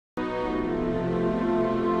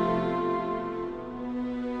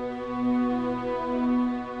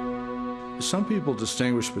Some people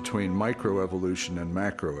distinguish between microevolution and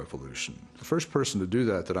macroevolution. The first person to do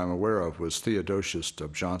that I'm aware of was Theodosius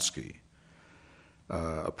Dobzhansky,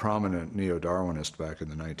 a prominent neo-Darwinist back in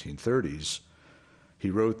the 1930s. He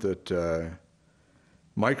wrote that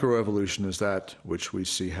microevolution is that which we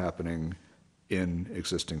see happening in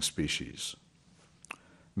existing species.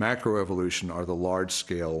 Macroevolution are the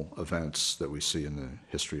large-scale events that we see in the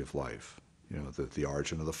history of life, you know, the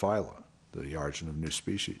origin of the phyla, the origin of new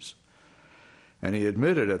species. And he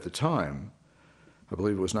admitted at the time, I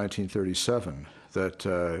believe it was 1937,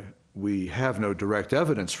 that we have no direct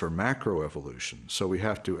evidence for macroevolution, so we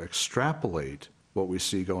have to extrapolate what we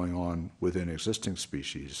see going on within existing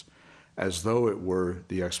species as though it were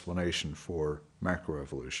the explanation for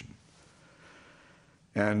macroevolution.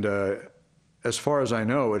 And as far as I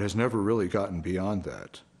know, it has never really gotten beyond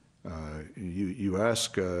that. You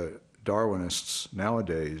ask Darwinists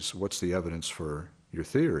nowadays, what's the evidence for your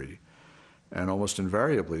theory? And almost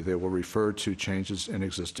invariably, they will refer to changes in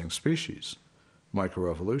existing species,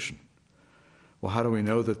 microevolution. Well, how do we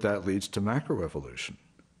know that that leads to macroevolution?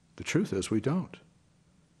 The truth is we don't.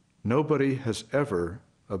 Nobody has ever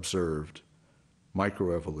observed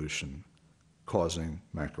microevolution causing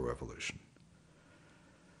macroevolution.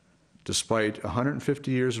 Despite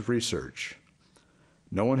 150 years of research,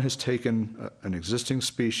 no one has taken an existing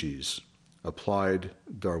species, applied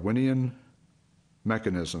Darwinian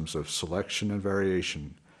mechanisms of selection and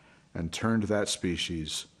variation, and turned that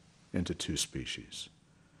species into two species.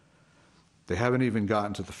 They haven't even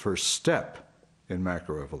gotten to the first step in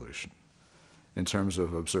macroevolution in terms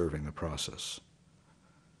of observing the process.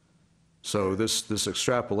 So this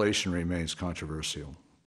extrapolation remains controversial.